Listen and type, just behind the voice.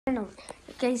No.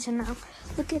 Okay, so now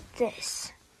look at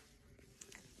this.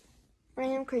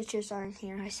 Random creatures aren't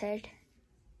here, I said.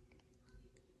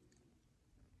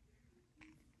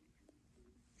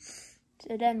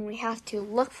 So then we have to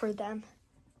look for them.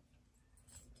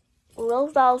 Or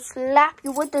else I'll slap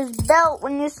you with this belt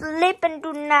when you sleep and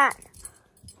do not.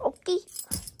 Okay?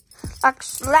 Like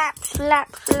slap,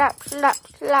 slap, slap, slap,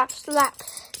 slap, slap,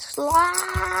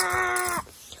 slap.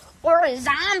 Or a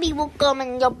zombie will come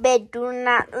in your bed. Do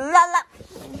not. La, la.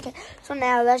 Okay, so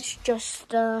now let's just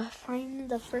find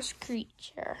the first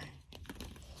creature.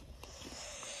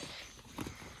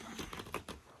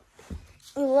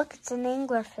 Ooh, look, it's an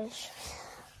anglerfish.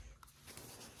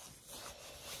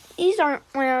 These aren't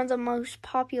one of the most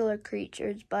popular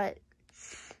creatures, but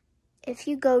if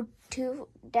you go too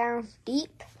down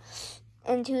deep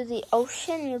into the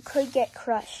ocean, you could get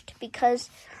crushed because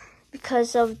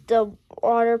of the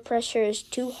water pressure is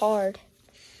too hard.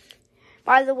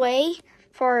 By the way,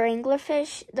 for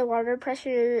anglerfish, the water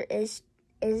pressure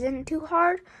isn't too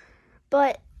hard,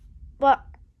 but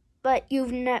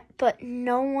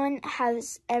no one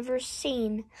has ever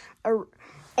seen a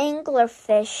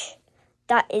anglerfish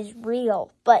that is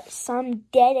real. But some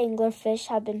dead anglerfish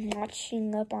have been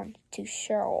washing up onto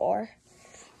shore,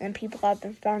 and people have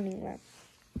been finding them.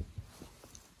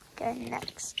 Okay,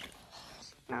 next.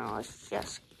 Now let's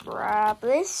just grab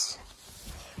this.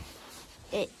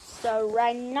 It's a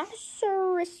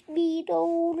rhinoceros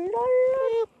beetle.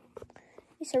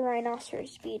 It's a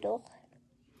rhinoceros beetle.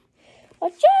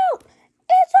 Watch out!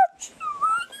 It's a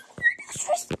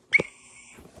rhinoceros.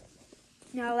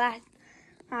 No,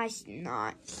 that's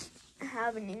not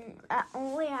happening. That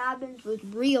only happens with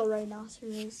real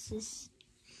rhinoceroses.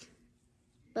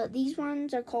 But these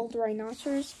ones are called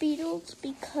rhinoceros beetles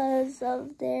because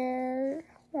of their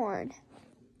horn.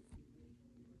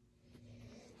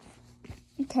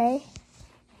 Okay.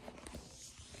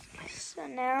 So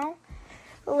now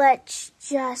let's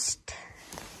just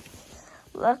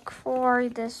look for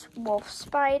this wolf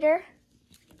spider.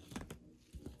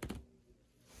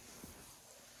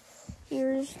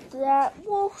 Here's that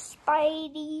wolf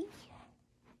spidey.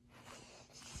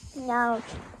 Now,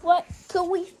 what could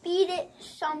we feed it?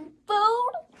 Some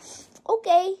food?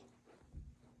 Okay.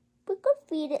 We could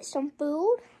feed it some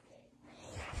food.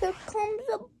 Here comes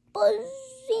a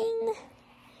buzzing.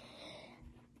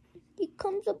 Here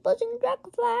comes a buzzing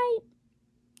dragonfly.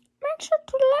 Make sure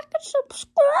to like and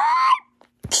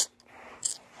subscribe.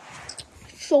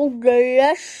 So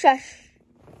delicious.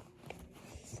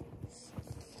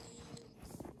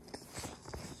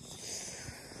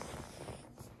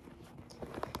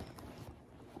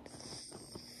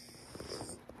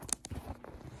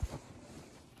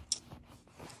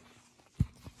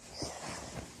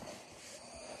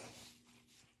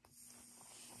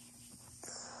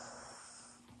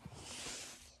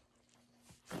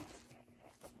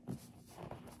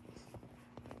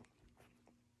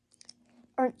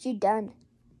 Aren't you done?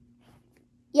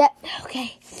 Yep,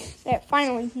 okay. There,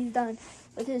 finally he's done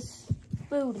with his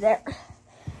food there.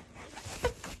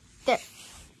 There,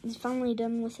 he's finally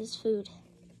done with his food.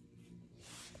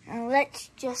 Now let's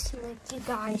just let you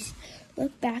guys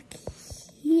look back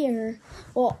here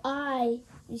while I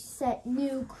set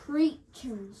new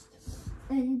creatures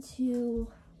into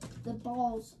the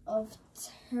balls of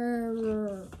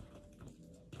terror.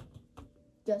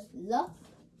 Just look,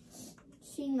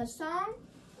 sing a song,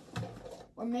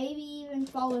 or maybe even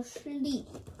fall asleep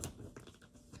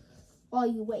while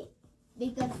you wait,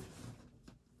 because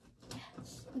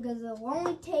it'll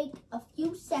only take a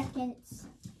few seconds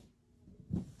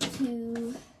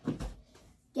to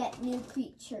get new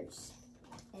creatures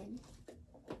in.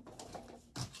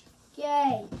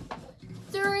 Okay,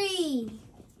 3,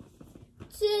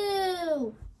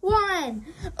 2, 1.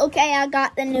 Okay, I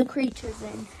got the new creatures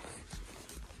in.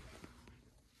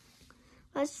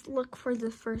 Let's look for the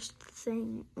first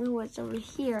thing. Ooh, what's over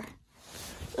here?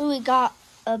 Ooh, we got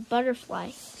a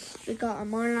butterfly. We got a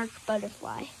monarch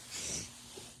butterfly.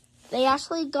 They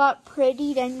actually got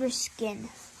pretty tender skin.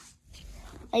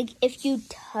 Like, if you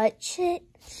touch it,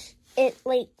 it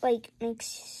like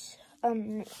makes a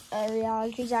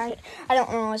reality. I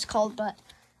don't know what it's called, but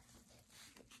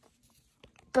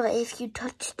if you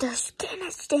touch their skin,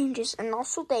 it's dangerous. And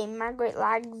also, they migrate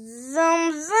like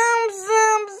zoom, zoom,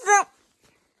 zoom, zoom.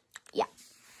 Yeah.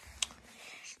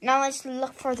 Now let's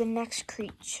look for the next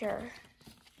creature.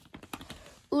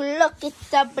 Ooh, look,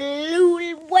 it's a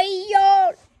blue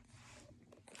whale.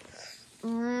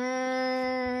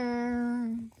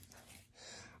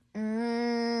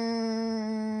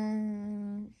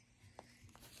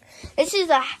 This is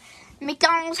a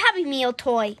McDonald's Happy Meal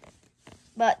toy,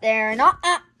 but they're not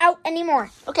out anymore.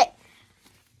 Okay.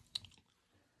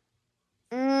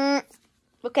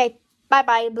 Okay,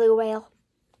 bye-bye, blue whale.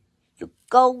 You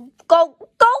go to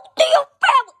your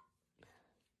family.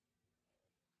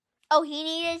 Oh, he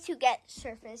needed to get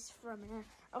surface from air.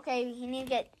 Okay, he needed to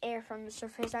get air from the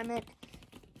surface, I meant.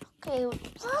 Okay,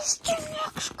 what's the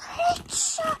next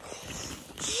creature?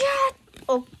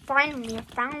 Oh, finally, I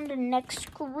found the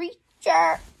next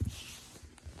creature.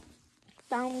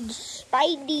 Found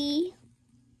Spidey.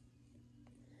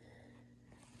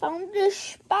 Found the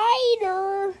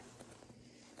spider.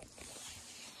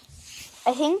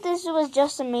 I think this was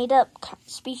just a made-up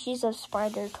species of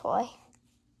spider toy.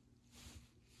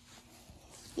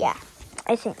 Yeah,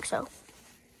 I think so.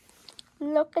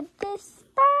 Look at this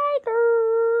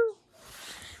spider.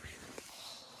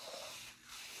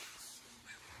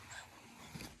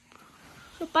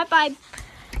 So bye-bye.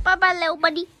 Bye-bye, little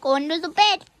buddy. Go under the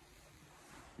bed.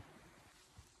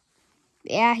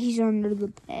 Yeah, he's under the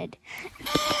bed.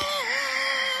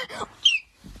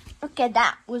 Okay,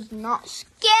 that was not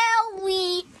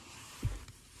scary.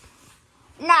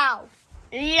 Now,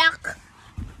 look.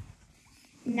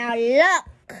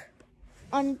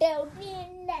 Until the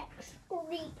next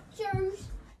creatures.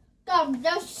 Come,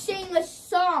 just sing a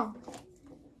song.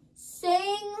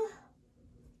 Sing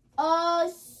a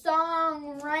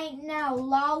song right now.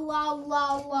 La, la,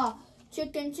 la, la.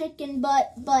 Chicken, chicken,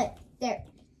 butt. There.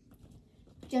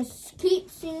 Just keep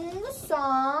singing the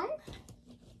song.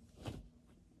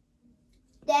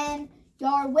 Then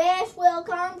your wish will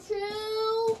come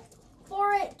true.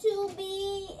 For it to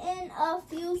be in a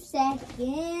few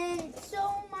seconds.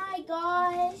 Oh my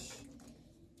gosh.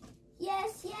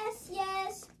 Yes, yes,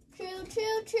 yes. True,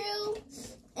 true, true.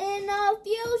 In a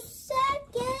few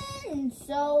seconds.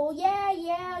 So yeah,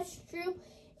 it's true.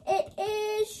 It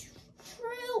is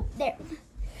true. There.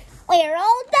 We're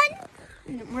all done.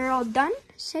 We're all done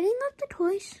setting up the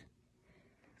toys.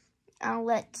 Now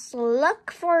let's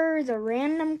look for the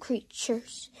random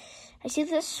creatures. I see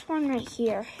this one right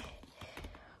here.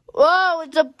 Whoa,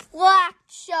 it's a black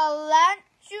tarantula.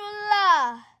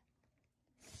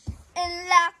 And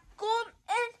Lacom,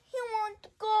 and he wants to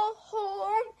go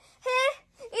home. Hey,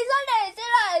 he's on there.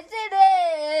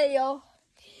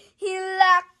 He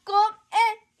Lacom,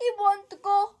 and he wants to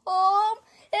go home.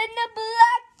 And the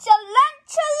black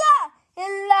tarantula.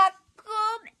 And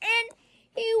Lacom, and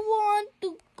he wants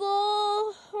to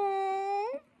go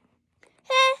home.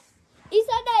 Hey, he's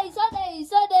on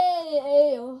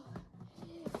there.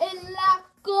 And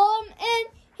Lacom, and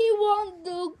he wants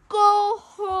to go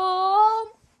home.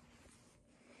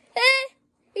 Hey,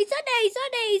 he's on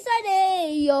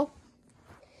there.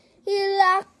 He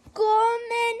Lacom,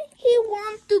 and he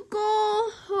wants to go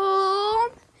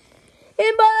home.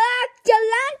 And black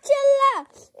tarantula.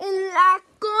 And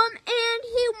Lacom, and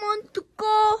he wants to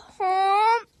go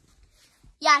home.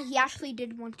 Yeah, he actually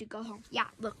did want to go home. Yeah,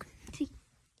 look. See?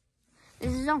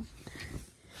 This is home.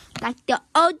 Like the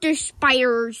other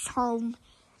spider's home.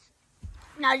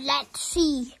 Now let's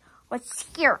see what's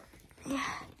here.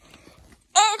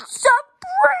 It's a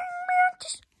praying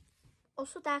mantis.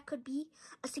 Also, that could be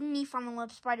a thingy from a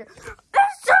web spider.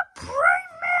 It's a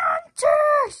praying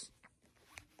mantis.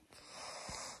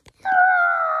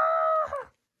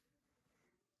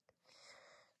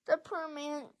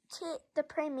 The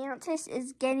praying mantis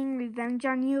is getting revenge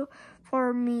on you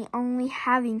for me only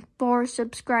having 4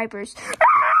 subscribers.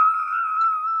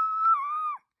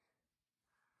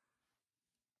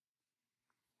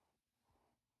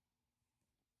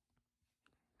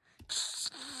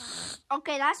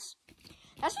 Okay, that's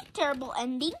a terrible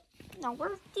ending. Now,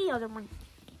 where's the other one?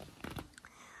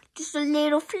 Just a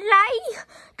little fly.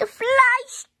 The fly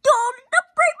stole the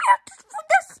praying mantis from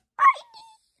the Spidey.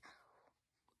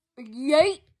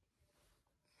 Yay!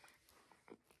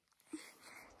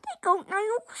 They don't know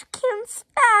you can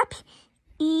stop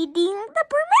eating the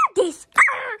praying mantis.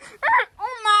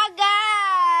 Oh my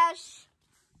gosh!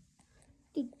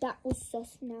 I think that was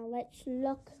sus. Now let's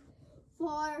look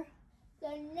for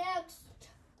the next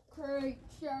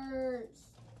creatures.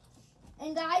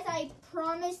 And guys, I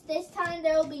promise this time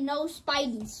there will be no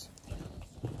Spideys.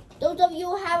 Those of you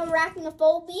who have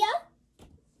arachnophobia,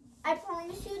 I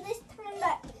promise you this time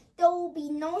that there will be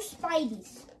no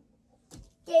Spideys.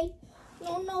 Okay?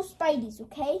 No Spideys,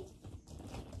 okay?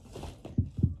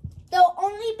 There'll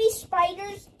only be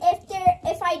spiders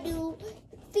if I do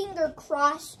finger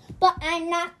cross, but I'm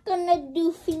not gonna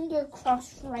do finger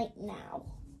cross right now.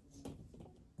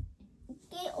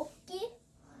 Okay.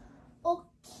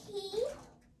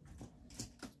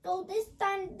 So this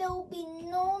time there'll be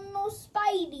no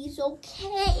Spideys,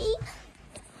 okay?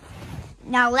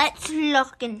 Now let's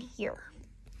look in here.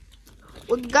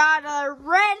 We got a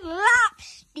red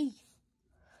lobster.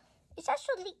 Is that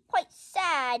actually quite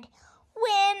sad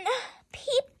when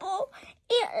people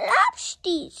eat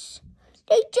lobsters.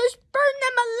 They just burn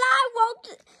them alive while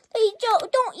they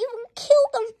don't even kill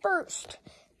them first.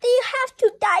 They have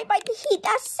to die by the heat.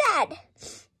 That's sad.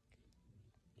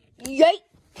 Yay!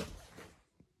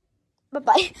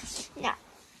 Bye-bye. Now,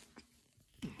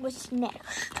 what's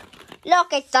next?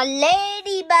 Look, it's a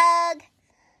ladybug.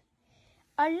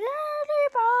 A ladybug.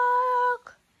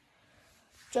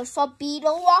 Just a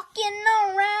beetle walking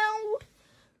around.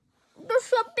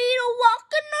 Just a beetle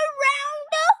walking around.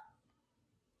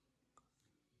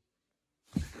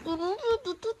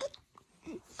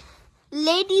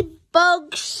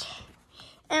 Ladybugs.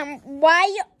 And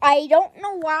why, I don't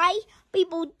know why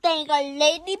people think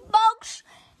ladybugs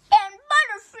and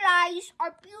butterflies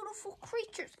are beautiful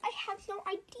creatures. I have no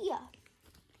idea.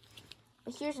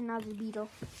 But here's another beetle.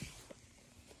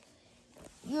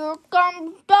 Here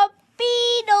comes the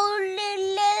beetle,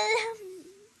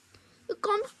 Here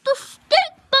comes the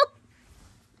stink bug.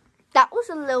 That was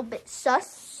a little bit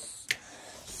suspicious.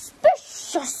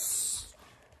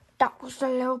 That was a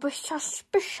little bit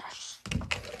suspicious.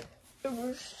 It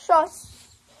was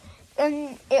sus.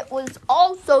 And it was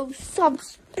also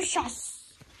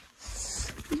suspicious.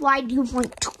 Why do you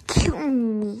want to kill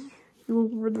me, you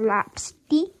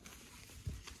lapsty?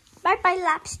 Bye-bye,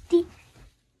 lapsty.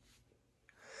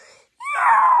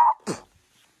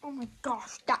 Oh my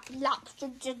gosh, that lobster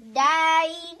just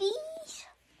died.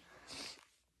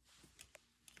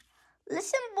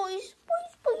 Listen, boys.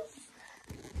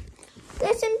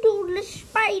 Listen to the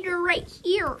spider right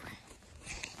here.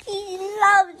 He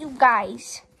loves you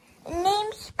guys. His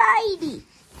name's Spidey.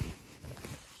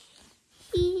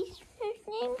 His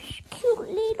name's cute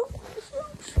little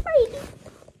Spidey.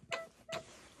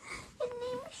 His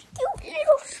name's cute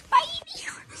little Spidey.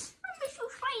 I miss you,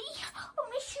 Spidey. I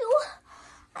miss you.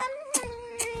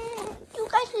 You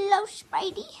guys love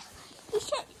Spidey.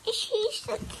 He's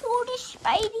the cutest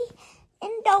Spidey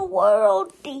in the world.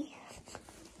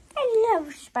 I love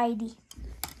Spidey.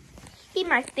 He's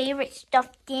my favorite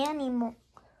stuffed animal.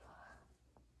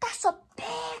 That's a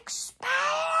big spider.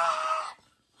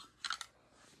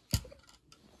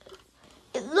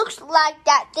 It looks like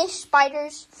that this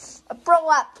spider's a pro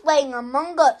at playing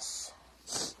Among Us.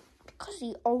 Because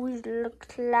he always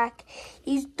looks like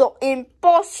he's the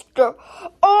imposter.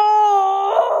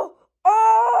 Oh!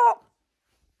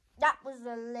 That was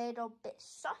a little bit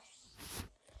sus.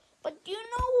 But do you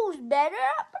know who's better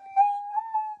at playing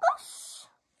Among Us?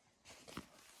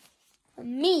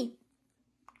 Me.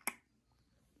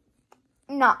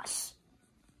 Nos.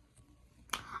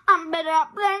 I'm better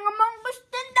at playing Among Us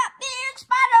than that big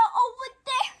spider over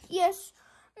there. Yes,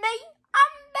 me.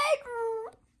 I'm better.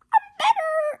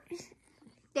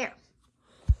 There.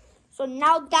 So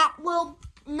now that will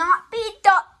not be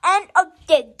the end of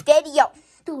the video.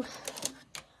 Dude,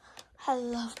 I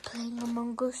love playing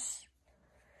Among Us.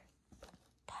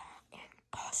 The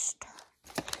imposter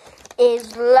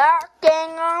is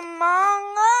lurking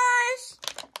among us.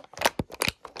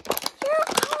 Here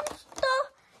comes the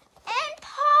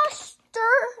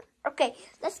imposter. Okay,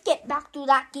 let's get back to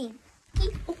that game.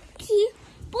 Okay,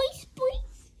 boys.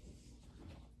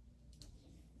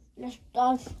 Let's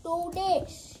just do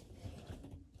this.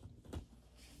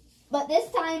 But this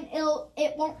time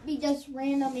it won't be just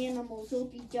random animals. It'll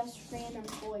be just random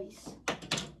toys.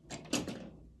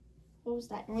 What was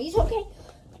that noise? Okay,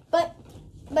 but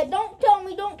don't tell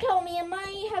me. It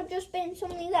might have just been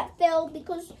something that fell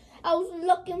because I was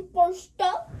looking for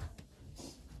stuff.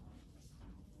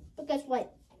 But guess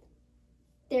what?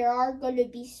 There are gonna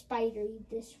be spiders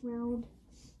this round.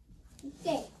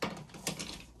 Okay.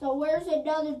 So where's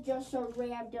another just a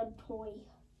random toy?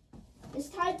 This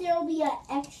time there will be an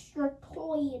extra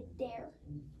toy in there.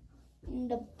 In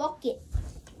the bucket.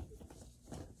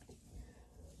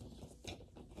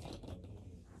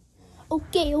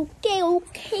 Okay.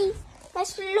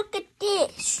 Let's look at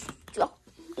this. Look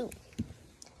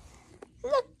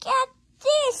at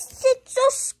this. It's a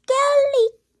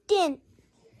skeleton.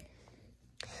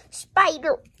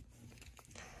 Spider.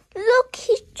 Look,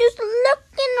 he's just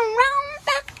looking around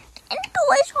back into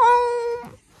his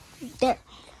home. There.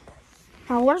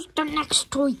 Now, where's the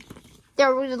next toy?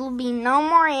 There will be no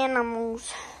more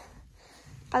animals.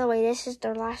 By the way, this is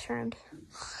their last round.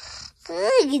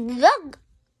 Look.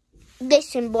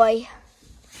 Listen, boy.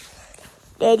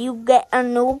 Did you get a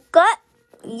new cut?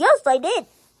 Yes, I did.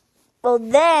 Well,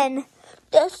 then,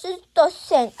 this is the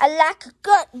thing. I like a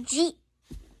gut, G.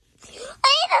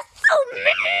 Ain't it so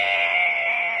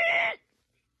mad?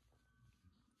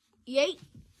 Yay.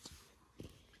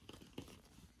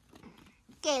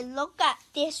 Okay, look at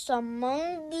this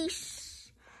Among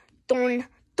Us. Dun,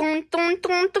 dun, dun,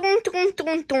 dun, dun, dun,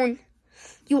 dun, dun.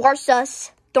 You are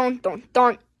sus. Dun, dun,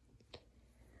 dun.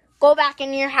 Go back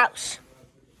in your house.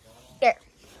 There.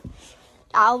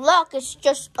 Now look, it's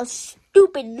just a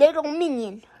stupid little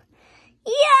minion.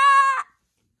 Yeah!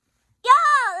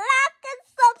 Like and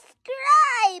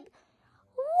subscribe!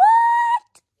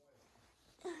 What?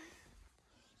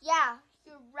 Yeah,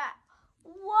 you're right.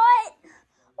 What?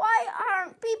 Why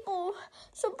aren't people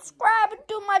subscribing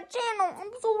to my channel? I'm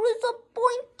so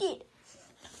disappointed.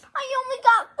 I only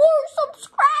got 4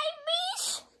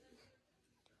 subscribers.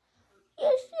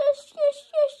 Yes.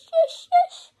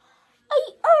 I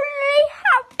only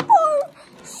have 4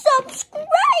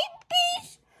 subscribers.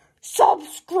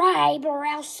 Subscribe or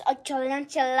else a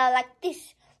tarantula like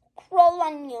this crawl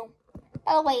on you.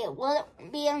 By the way, it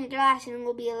won't be on glass and it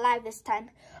will be alive this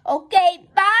time. Okay,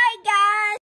 bye guys.